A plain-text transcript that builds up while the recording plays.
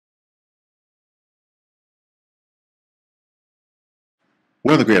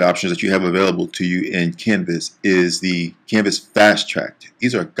One of the great options that you have available to you in Canvas is the Canvas FastTrack.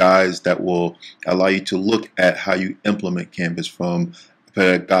 These are guides that will allow you to look at how you implement Canvas from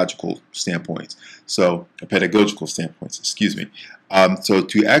pedagogical standpoints. Excuse me. So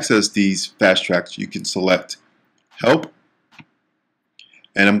to access these fast tracks, you can select Help,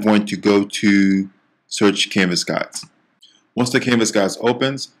 and I'm going to go to Search Canvas Guides. Once the Canvas Guides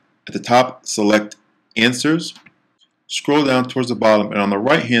opens, at the top, select Answers. Scroll down towards the bottom, and on the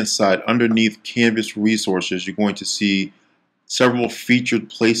right hand side underneath Canvas Resources, you're going to see several featured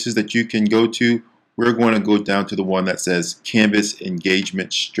places that you can go to. We're going to go down to the one that says Canvas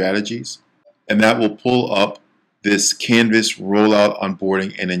Engagement Strategies, and that will pull up this Canvas Rollout,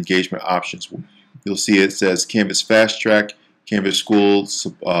 Onboarding, and Engagement options. You'll see it says Canvas Fast Track, Canvas School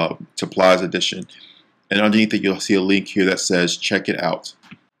Supplies Edition, and underneath it you'll see a link here that says check it out.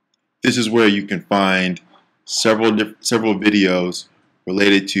 This is where you can find several videos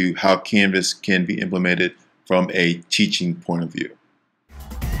related to how Canvas can be implemented from a teaching point of view.